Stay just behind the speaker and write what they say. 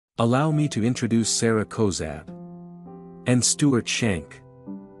Allow me to introduce Sarah Kozad and Stuart Shank,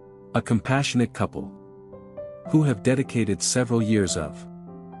 a compassionate couple who have dedicated several years of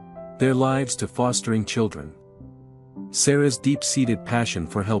their lives to fostering children. Sarah's deep-seated passion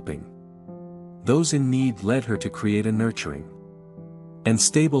for helping those in need led her to create a nurturing and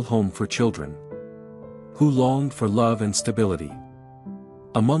stable home for children who longed for love and stability.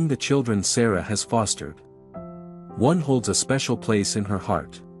 Among the children Sarah has fostered, one holds a special place in her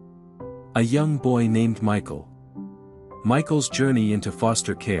heart. A young boy named Michael. Michael's journey into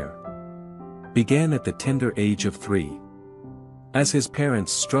foster care began at the tender age of 3, as his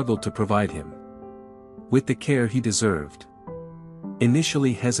parents struggled to provide him with the care he deserved.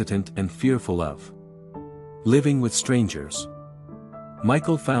 Initially hesitant and fearful of living with strangers,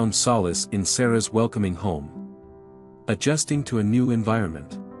 Michael found solace in Sarah's welcoming home. Adjusting to a new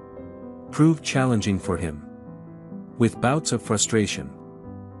environment proved challenging for him, with bouts of frustration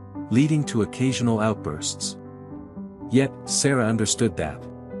leading to occasional outbursts. Yet, Sarah understood that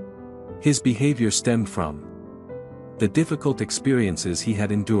his behavior stemmed from the difficult experiences he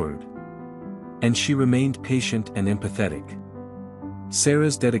had endured, and she remained patient and empathetic.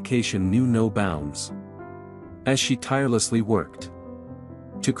 Sarah's dedication knew no bounds, as she tirelessly worked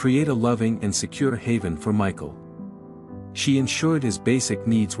to create a loving and secure haven for Michael. She ensured his basic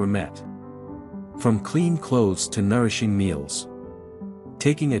needs were met, from clean clothes to nourishing meals,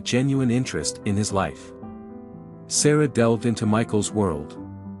 taking a genuine interest in his life. Sarah delved into Michael's world,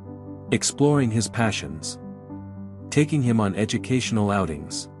 exploring his passions, taking him on educational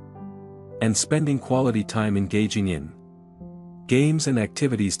outings, and spending quality time engaging in games and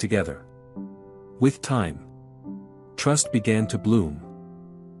activities together. With time, trust began to bloom,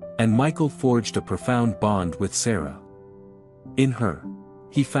 and Michael forged a profound bond with Sarah. In her,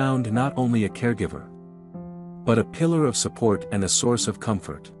 he found not only a caregiver, but a pillar of support and a source of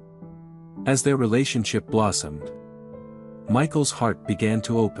comfort. As their relationship blossomed, Michael's heart began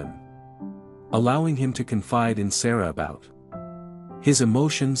to open, allowing him to confide in Sarah about his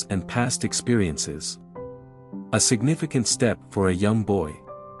emotions and past experiences. A significant step for a young boy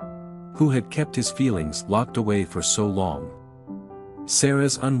who had kept his feelings locked away for so long.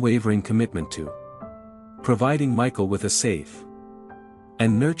 Sarah's unwavering commitment to providing Michael with a safe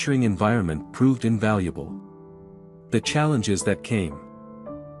and nurturing environment proved invaluable. The challenges that came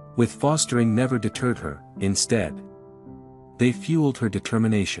with fostering never deterred her. Instead, they fueled her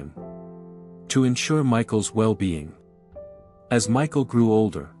determination to ensure Michael's well-being. As Michael grew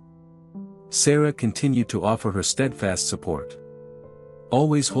older, Sarah continued to offer her steadfast support,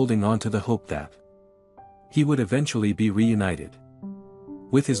 always holding on to the hope that he would eventually be reunited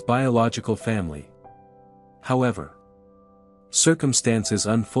with his biological family. However, circumstances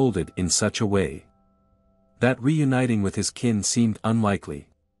unfolded in such a way that reuniting with his kin seemed unlikely.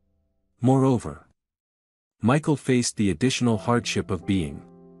 Moreover, Michael faced the additional hardship of being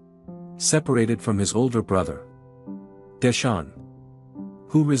separated from his older brother, Deshaun,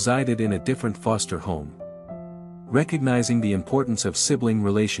 who resided in a different foster home. Recognizing the importance of sibling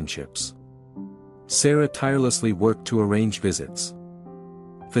relationships, Sarah tirelessly worked to arrange visits,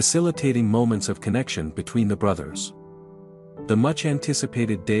 facilitating moments of connection between the brothers. The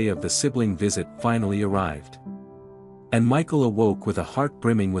much-anticipated day of the sibling visit finally arrived, and Michael awoke with a heart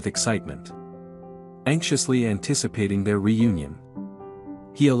brimming with excitement. Anxiously anticipating their reunion,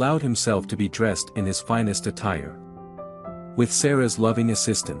 he allowed himself to be dressed in his finest attire. With Sarah's loving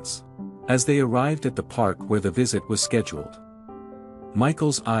assistance, as they arrived at the park where the visit was scheduled,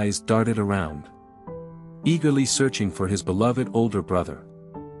 Michael's eyes darted around, eagerly searching for his beloved older brother,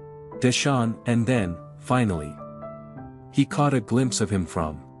 Deshaun, and then, finally, he caught a glimpse of him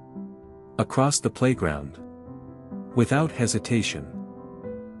from across the playground. Without hesitation,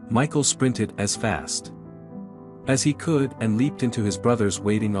 Michael sprinted as fast as he could and leaped into his brother's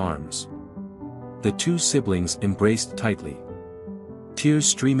waiting arms. The two siblings embraced tightly, tears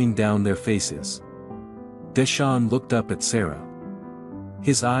streaming down their faces. Deshaun looked up at Sarah,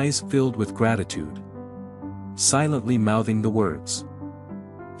 his eyes filled with gratitude, silently mouthing the words,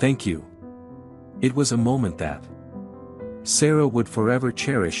 "Thank you." It was a moment that Sarah would forever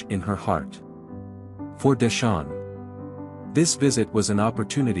cherish in her heart. For Deshaun, this visit was an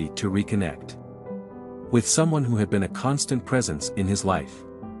opportunity to reconnect with someone who had been a constant presence in his life.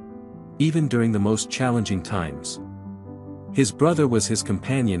 Even during the most challenging times, his brother was his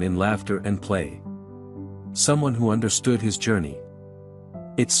companion in laughter and play, someone who understood his journey.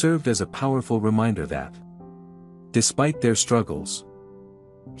 It served as a powerful reminder that, despite their struggles,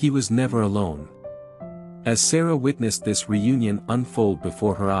 he was never alone. As Sarah witnessed this reunion unfold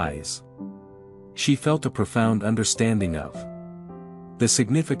before her eyes, she felt a profound understanding of The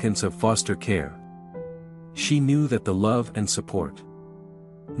significance of foster care. She knew that the love and support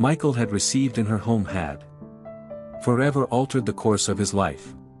Michael had received in her home had forever altered the course of his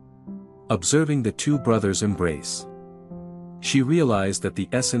life. Observing the two brothers embrace, she realized that the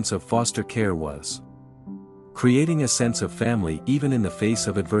essence of foster care was creating a sense of family even in the face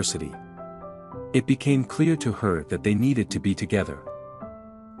of adversity. It became clear to her that they needed to be together,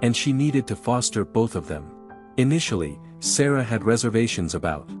 and she needed to foster both of them. Initially, Sarah had reservations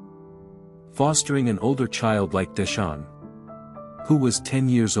about fostering an older child like Deshaun, who was 10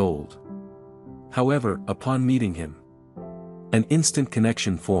 years old. However, upon meeting him, an instant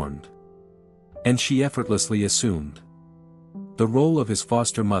connection formed, and she effortlessly assumed the role of his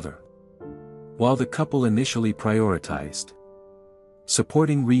foster mother. While the couple initially prioritized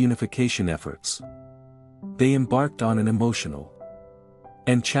supporting reunification efforts, they embarked on an emotional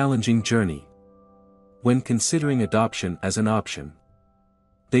and challenging journey. When considering adoption as an option,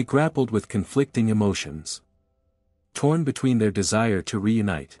 they grappled with conflicting emotions, torn between their desire to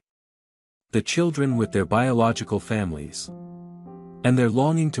reunite the children with their biological families and their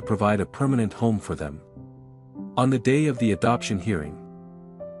longing to provide a permanent home for them. On the day of the adoption hearing,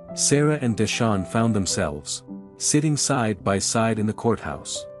 Sarah and Deshaun found themselves sitting side by side in the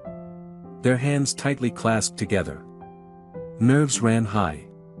courthouse, their hands tightly clasped together. Nerves ran high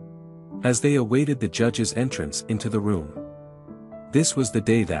as they awaited the judge's entrance into the room. This was the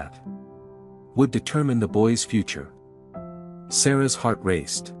day that would determine the boy's future. Sarah's heart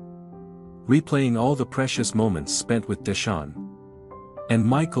raced, replaying all the precious moments spent with Deshaun and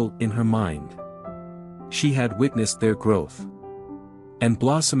Michael in her mind. She had witnessed their growth and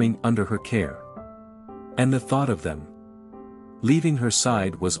blossoming under her care, and the thought of them leaving her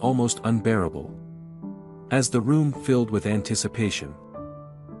side was almost unbearable. As the room filled with anticipation,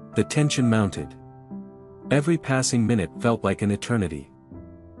 the tension mounted. Every passing minute felt like an eternity,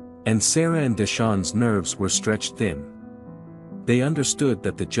 and Sarah and Deshaun's nerves were stretched thin. They understood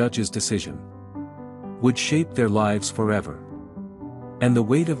that the judge's decision would shape their lives forever, and the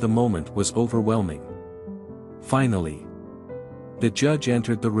weight of the moment was overwhelming. Finally, the judge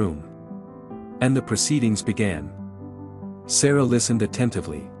entered the room, and the proceedings began. Sarah listened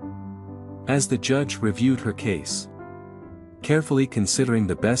attentively as the judge reviewed her case, carefully considering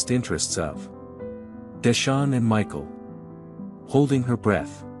the best interests of Deshaun and Michael. Holding her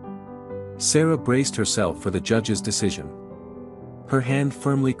breath, Sarah braced herself for the judge's decision, her hand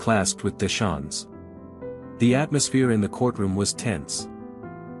firmly clasped with Deshaun's. The atmosphere in the courtroom was tense,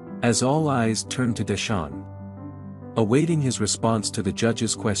 as all eyes turned to Deshaun, awaiting his response to the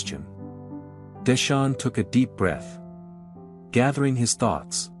judge's question. Deshaun took a deep breath, gathering his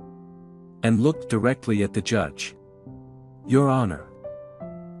thoughts, and looked directly at the judge. "Your Honor,"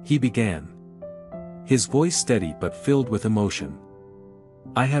 he began, his voice steady but filled with emotion,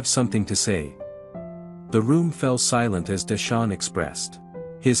 "I have something to say." The room fell silent as Deshaun expressed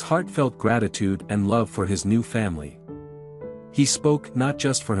his heartfelt gratitude and love for his new family. He spoke not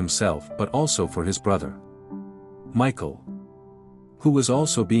just for himself but also for his brother, Michael, who was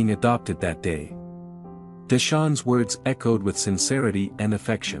also being adopted that day. Deshaun's words echoed with sincerity and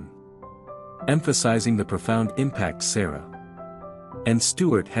affection, emphasizing the profound impact Sarah and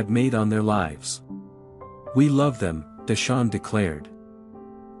Stuart had made on their lives. "We love them," Deshaun declared.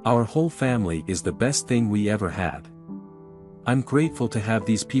 "Our whole family is the best thing we ever had. I'm grateful to have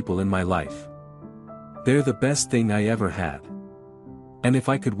these people in my life. They're the best thing I ever had. And if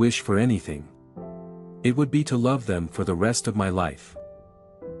I could wish for anything, it would be to love them for the rest of my life."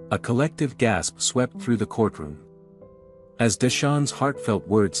 A collective gasp swept through the courtroom as Deshaun's heartfelt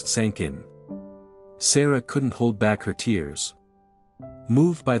words sank in. Sarah couldn't hold back her tears,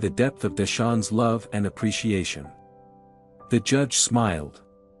 moved by the depth of Deshaun's love and appreciation. The judge smiled,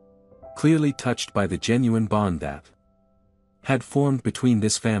 clearly touched by the genuine bond that had formed between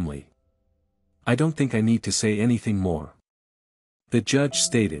this family. "I don't think I need to say anything more," the judge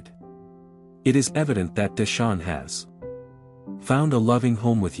stated. "It is evident that Deshaun has found a loving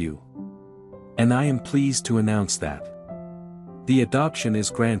home with you, and I am pleased to announce that the adoption is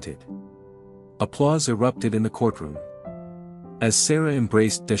granted." Applause erupted in the courtroom as Sarah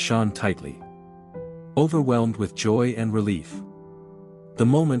embraced Deshaun tightly, overwhelmed with joy and relief. The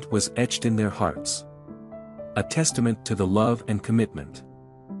moment was etched in their hearts, a testament to the love and commitment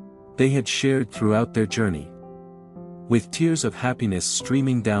they had shared throughout their journey. With tears of happiness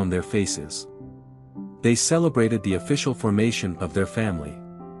streaming down their faces, they celebrated the official formation of their family.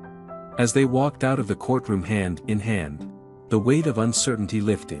 As they walked out of the courtroom hand in hand, the weight of uncertainty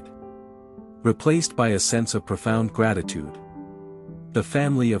lifted, replaced by a sense of profound gratitude. The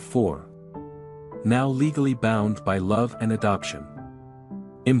family of four, now legally bound by love and adoption,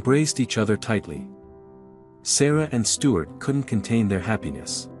 embraced each other tightly. Sarah and Stuart couldn't contain their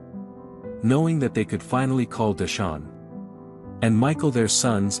happiness, knowing that they could finally call Deshaun and Michael their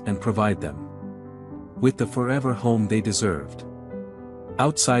sons and provide them with the forever home they deserved.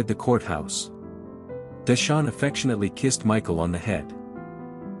 Outside the courthouse, Deshaun affectionately kissed Michael on the head,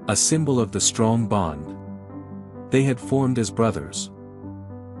 a symbol of the strong bond they had formed as brothers.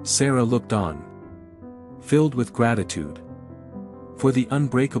 Sarah looked on, filled with gratitude for the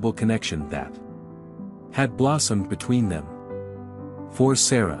unbreakable connection that had blossomed between them. For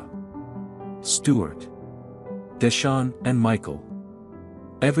Sarah, Stuart, Deshaun, and Michael,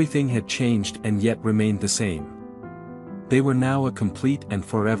 everything had changed and yet remained the same. They were now a complete and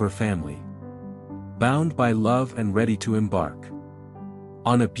forever family, bound by love and ready to embark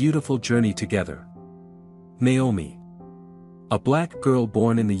on a beautiful journey together. Naomi, a black girl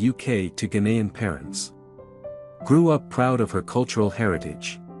born in the UK to Ghanaian parents, grew up proud of her cultural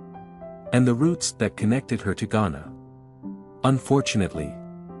heritage and the roots that connected her to Ghana. Unfortunately,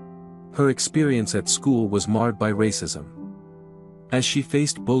 her experience at school was marred by racism, as she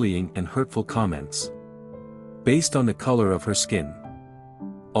faced bullying and hurtful comments based on the color of her skin.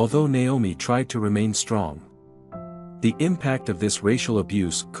 Although Naomi tried to remain strong, the impact of this racial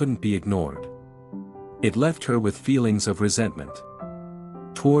abuse couldn't be ignored. It left her with feelings of resentment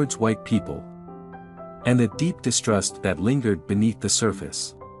towards white people and a deep distrust that lingered beneath the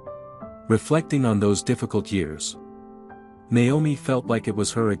surface. Reflecting on those difficult years, Naomi felt like it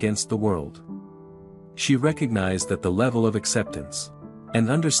was her against the world. She recognized that the level of acceptance and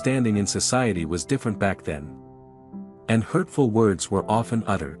understanding in society was different back then, and hurtful words were often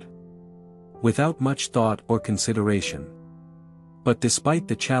uttered without much thought or consideration. But despite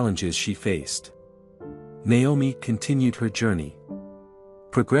the challenges she faced, Naomi continued her journey,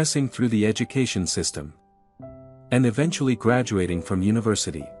 progressing through the education system and eventually graduating from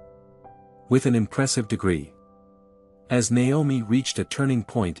university with an impressive degree. As Naomi reached a turning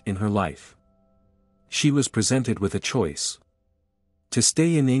point in her life, she was presented with a choice: to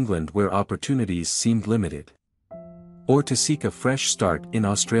stay in England where opportunities seemed limited, or to seek a fresh start in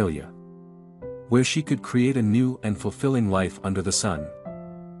Australia, where she could create a new and fulfilling life under the sun.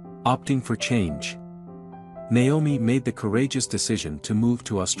 Opting for change, Naomi made the courageous decision to move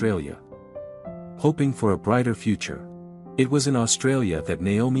to Australia, hoping for a brighter future. It was in Australia that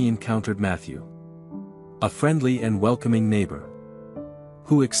Naomi encountered Matthew, a friendly and welcoming neighbor,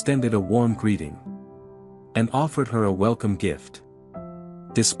 who extended a warm greeting and offered her a welcome gift.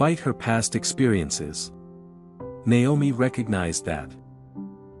 Despite her past experiences, Naomi recognized that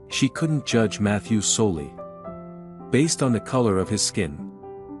she couldn't judge Matthew solely based on the color of his skin.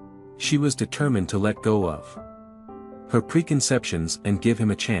 She was determined to let go of her preconceptions and give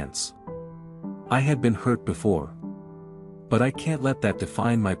him a chance. "I had been hurt before, but I can't let that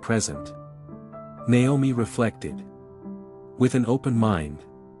define my present," Naomi reflected. With an open mind,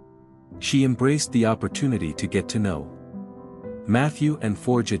 she embraced the opportunity to get to know Matthew and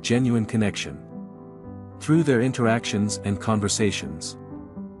forge a genuine connection. Through their interactions and conversations,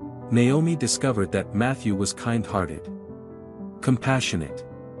 Naomi discovered that Matthew was kind-hearted, compassionate,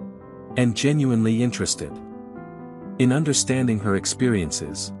 and genuinely interested in understanding her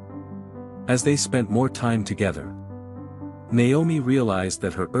experiences. As they spent more time together, Naomi realized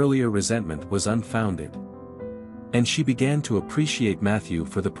that her earlier resentment was unfounded, and she began to appreciate Matthew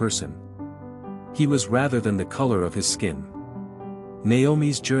for the person he was rather than the color of his skin.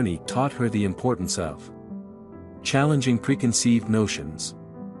 Naomi's journey taught her the importance of challenging preconceived notions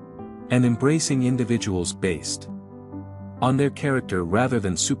and embracing individuals based on their character rather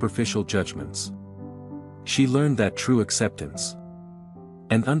than superficial judgments. She learned that true acceptance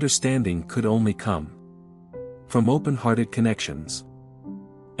and understanding could only come from open-hearted connections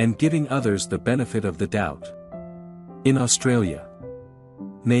and giving others the benefit of the doubt. In Australia,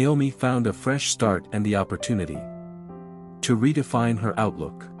 Naomi found a fresh start and the opportunity to redefine her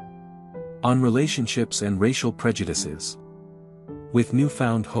outlook on relationships and racial prejudices. With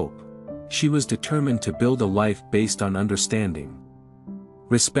newfound hope, she was determined to build a life based on understanding,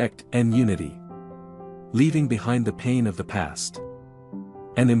 respect, and unity, leaving behind the pain of the past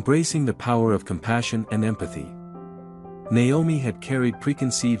and embracing the power of compassion and empathy. Naomi had carried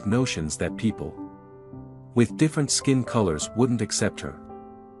preconceived notions that people with different skin colors wouldn't accept her.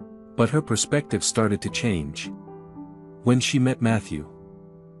 But her perspective started to change when she met Matthew.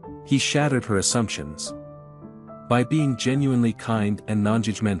 He shattered her assumptions by being genuinely kind and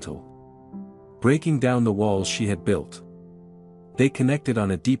non-judgmental, breaking down the walls she had built. They connected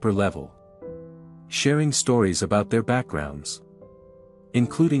on a deeper level, sharing stories about their backgrounds,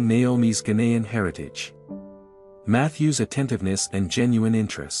 including Naomi's Ghanaian heritage Matthew's attentiveness and genuine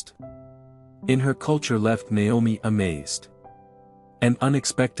interest in her culture left Naomi amazed. And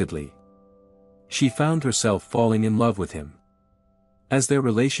unexpectedly, she found herself falling in love with him. As their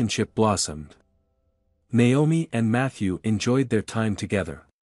relationship blossomed, Naomi and Matthew enjoyed their time together,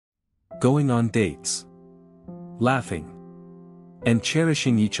 going on dates, laughing, and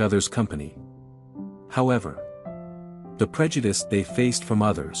cherishing each other's company. However, the prejudice they faced from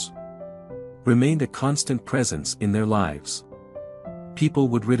others remained a constant presence in their lives. People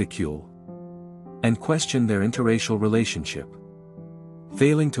would ridicule and question their interracial relationship,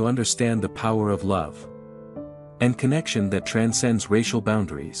 failing to understand the power of love and connection that transcends racial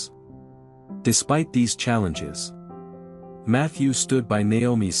boundaries. Despite these challenges, Matthew stood by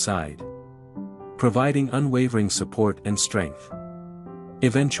Naomi's side, providing unwavering support and strength.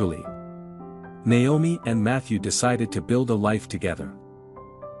 Eventually, Naomi and Matthew decided to build a life together,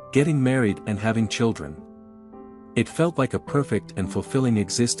 getting married and having children. It felt like a perfect and fulfilling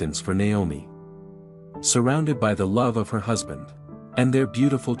existence for Naomi, surrounded by the love of her husband and their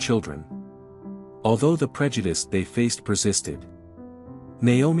beautiful children. Although the prejudice they faced persisted,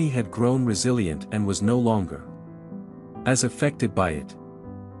 Naomi had grown resilient and was no longer as affected by it.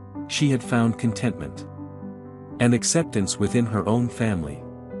 She had found contentment and acceptance within her own family,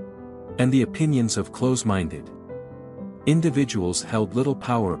 and the opinions of close-minded individuals held little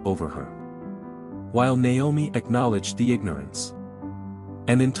power over her. While Naomi acknowledged the ignorance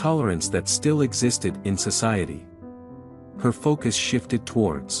and intolerance that still existed in society, her focus shifted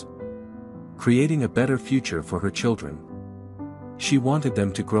towards creating a better future for her children. She wanted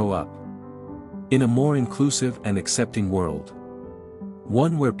them to grow up in a more inclusive and accepting world,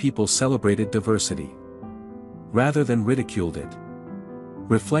 one where people celebrated diversity rather than ridiculed it.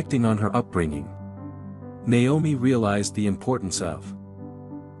 Reflecting on her upbringing, Naomi realized the importance of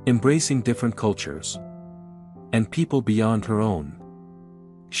embracing different cultures and people beyond her own.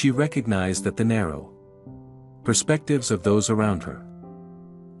 She recognized that the narrow perspectives of those around her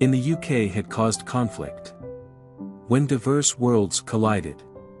in the UK had caused conflict when diverse worlds collided.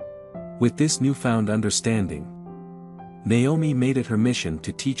 With this newfound understanding, Naomi made it her mission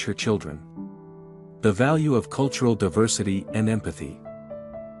to teach her children the value of cultural diversity and empathy.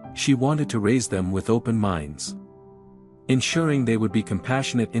 She wanted to raise them with open minds, ensuring they would be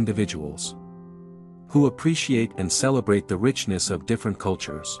compassionate individuals who appreciate and celebrate the richness of different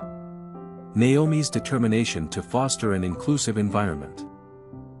cultures. Naomi's determination to foster an inclusive environment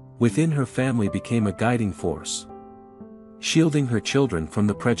within her family became a guiding force, shielding her children from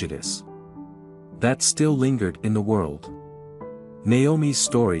the prejudice that still lingered in the world. Naomi's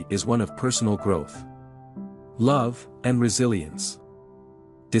story is one of personal growth, love, and resilience.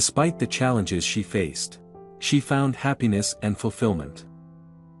 Despite the challenges she faced, she found happiness and fulfillment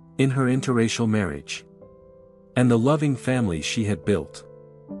in her interracial marriage and the loving family she had built.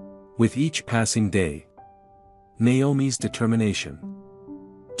 With each passing day, Naomi's determination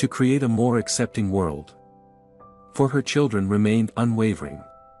to create a more accepting world for her children remained unwavering,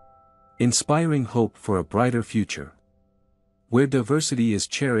 inspiring hope for a brighter future where diversity is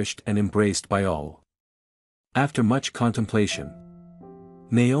cherished and embraced by all. After much contemplation,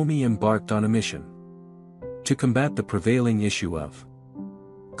 Naomi embarked on a mission to combat the prevailing issue of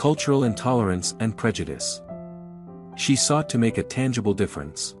cultural intolerance and prejudice. She sought to make a tangible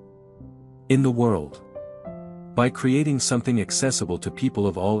difference in the world by creating something accessible to people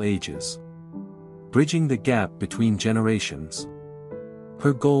of all ages, bridging the gap between generations.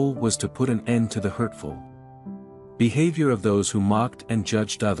 Her goal was to put an end to the hurtful behavior of those who mocked and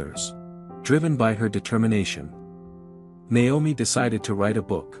judged others. Driven by her determination, Naomi decided to write a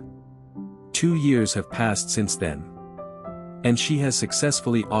book. 2 years have passed since then, and she has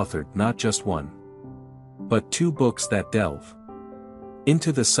successfully authored not just one, but 2 books that delve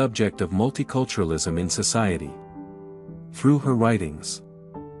into the subject of multiculturalism in society. Through her writings,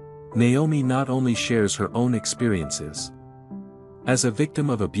 Naomi not only shares her own experiences as a victim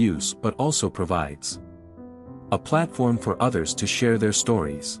of abuse but also provides a platform for others to share their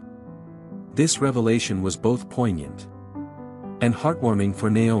stories. This revelation was both poignant and heartwarming for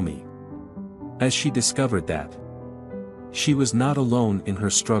Naomi, as she discovered that she was not alone in her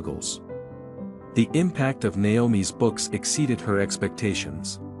struggles. The impact of Naomi's books exceeded her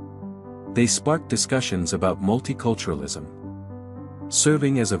expectations. They sparked discussions about multiculturalism,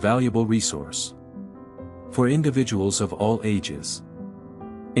 serving as a valuable resource for individuals of all ages,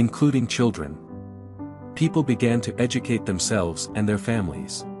 including children. People began to educate themselves and their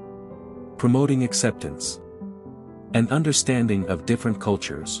families, promoting acceptance and understanding of different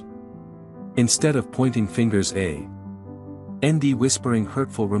cultures, instead of pointing fingers and whispering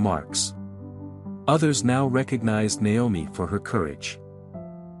hurtful remarks. Others now recognized Naomi for her courage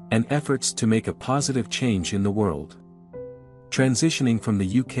and efforts to make a positive change in the world. Transitioning from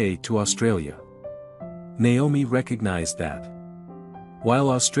the UK to Australia, Naomi recognized that while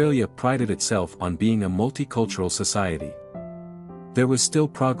Australia prided itself on being a multicultural society, there was still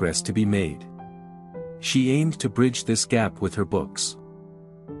progress to be made. She aimed to bridge this gap with her books,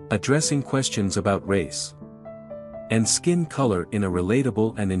 addressing questions about race and skin color in a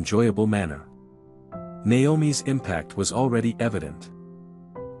relatable and enjoyable manner. Naomi's impact was already evident,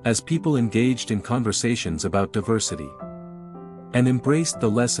 as people engaged in conversations about diversity and embraced the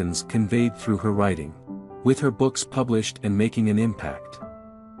lessons conveyed through her writing. With her books published and making an impact,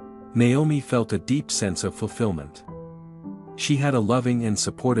 Naomi felt a deep sense of fulfillment. She had a loving and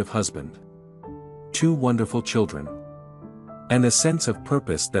supportive husband, 2 wonderful children, and a sense of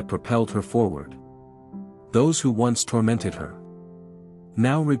purpose that propelled her forward. Those who once tormented her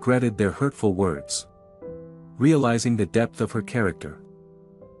now regretted their hurtful words, realizing the depth of her character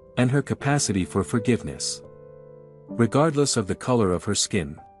and her capacity for forgiveness. Regardless of the color of her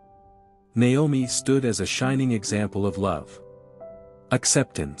skin, Naomi stood as a shining example of love,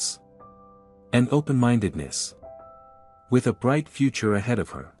 acceptance, and open-mindedness, with a bright future ahead of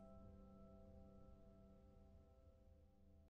her.